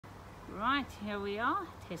Right, here we are,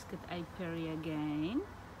 Tesket Apiary again,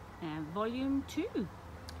 volume 2.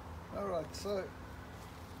 Alright, so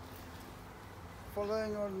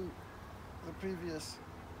following on the previous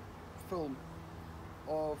film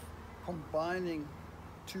of combining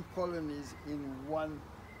two colonies in one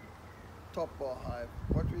Topbar hive,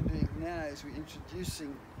 what we're doing now is we're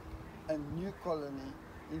introducing a new colony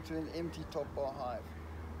into an empty Topbar hive.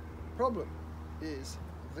 Problem is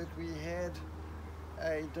that we had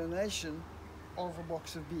a donation of a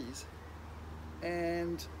box of bees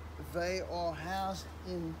and they are housed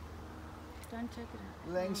in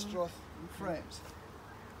Langstroth frames.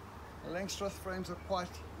 The Langstroth frames are quite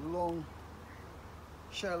long,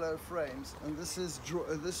 shallow frames, and this is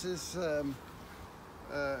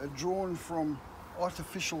drawn from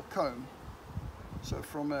artificial comb, so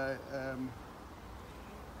from a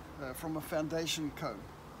foundation comb,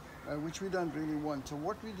 which we don't really want. So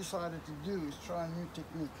what we decided to do is try a new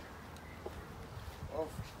technique of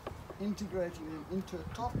integrating them into a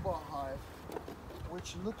Topbar hive,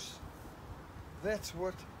 which looks, that's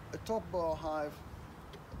what a Topbar hive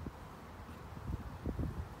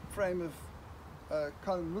frame of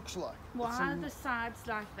comb looks like. Why are the sides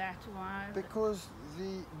like that? Why? Because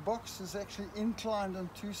the box is actually inclined on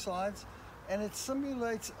two sides, and it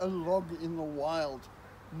simulates a log in the wild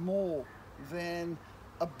more than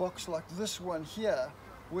a box like this one here,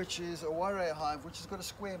 which is a warray hive, which has got a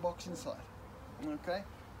square box inside. Okay,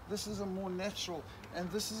 this is a more natural,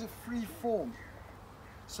 and this is a free form,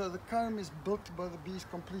 so the comb is built by the bees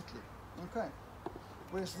completely. Okay,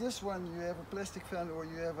 whereas this one you have a plastic foundation, or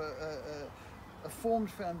you have a formed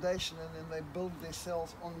foundation, and then they build their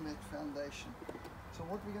cells on that foundation. So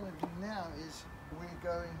what we're going to do now is we're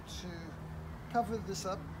going to cover this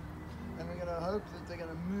up, and we're going to hope that they're going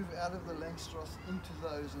to move out of the Langstroth into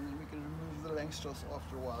those, and then we can remove the Langstroth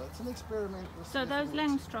after a while. It's an experiment. So those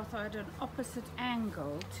Langstroth are at an opposite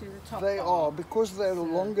angle to the top They bar. are, because they're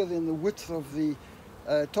longer than the width of the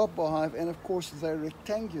Topbar hive, and of course they're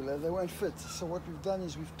rectangular, they won't fit. So what we've done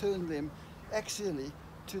is we've turned them axially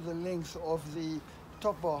to the length of the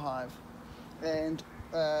Topbar hive, and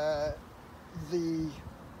the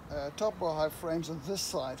Topbar hive frames on this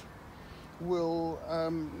side will,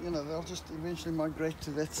 they'll just eventually migrate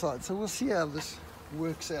to that side. So we'll see how this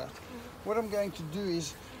works out. What I'm going to do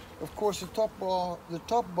is, of course, the top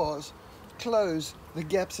bars close the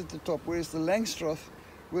gaps at the top, whereas the Langstroth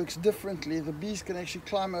works differently. The bees can actually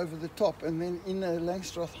climb over the top, and then in a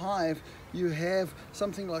Langstroth hive you have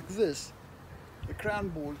something like this, a crown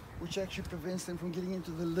board, which actually prevents them from getting into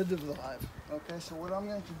the lid of the hive. Okay, so what I'm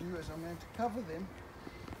going to do is I'm going to cover them,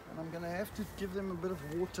 and I'm going to have to give them a bit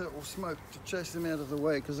of water or smoke to chase them out of the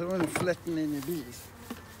way, because I don't want to flatten any bees.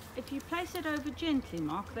 If you place it over gently,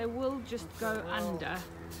 Mark, they will just go under.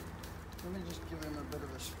 Let me just give them a bit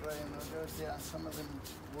of a spray, and they'll go down. Some of them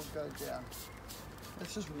will go down.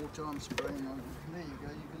 That's just water I'm spraying on them. There you go.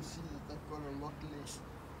 You can see that they've got a lot less.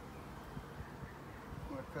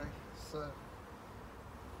 Okay, so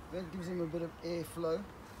that gives them a bit of airflow.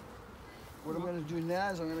 What I'm going to do now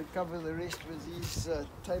is I'm going to cover the rest with these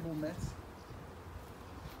table mats.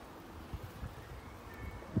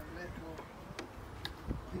 And that will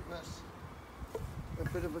give us a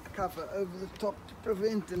bit of a cover over the top to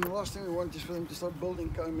prevent, and the last thing we want is for them to start building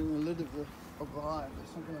comb in the lid of the hive.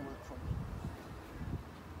 That's not going to work for me.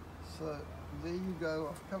 So there you go,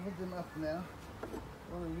 I've covered them up now.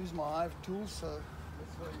 I want to use my hive tool, so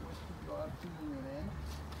that's why you must put your hive tool in your hand.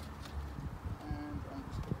 And I'm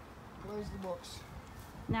just going to close the box.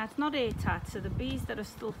 Now it's not airtight, so the bees that are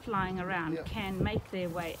still flying around can make their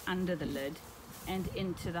way under the lid and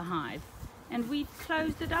into the hive. And we've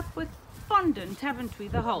closed it up with fondant, haven't we,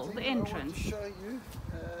 the hole, the entrance? I want to show you,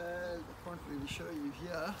 I can't really show you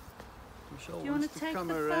here. Michelle Do you wants want to to take come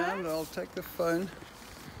the around. phone? I'll take the phone.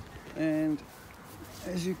 And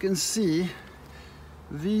as you can see,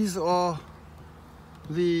 these are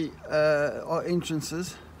the our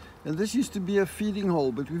entrances, and this used to be a feeding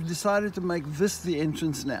hole, but we've decided to make this the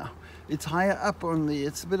entrance now. It's higher up on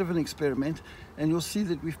it's a bit of an experiment, and you'll see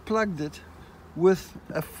that we've plugged it with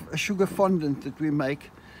a sugar fondant that we make,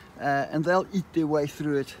 and they'll eat their way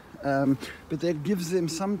through it, but that gives them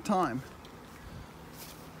some time.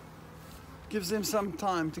 Gives them some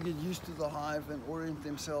time to get used to the hive and orient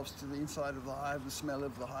themselves to the inside of the hive, the smell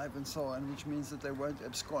of the hive and so on, which means that they won't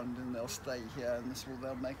abscond and they'll stay here, and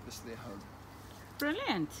they'll make this their home.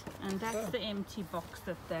 Brilliant. And that's the empty box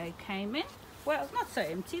that they came in. Well, not so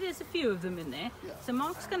empty, there's a few of them in there. Yeah. So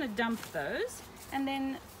Mark's going to dump those, and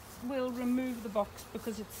then we'll remove the box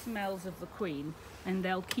because it smells of the queen, and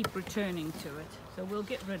they'll keep returning to it. So we'll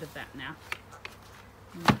get rid of that now.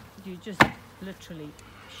 You just literally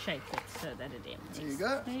shake it so that it empties. There you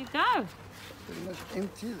go. There you go. Pretty much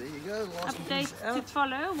empty. There you go. Last piece Updates to out.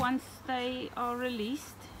 follow once they are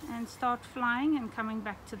released and start flying and coming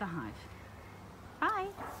back to the hive. Bye.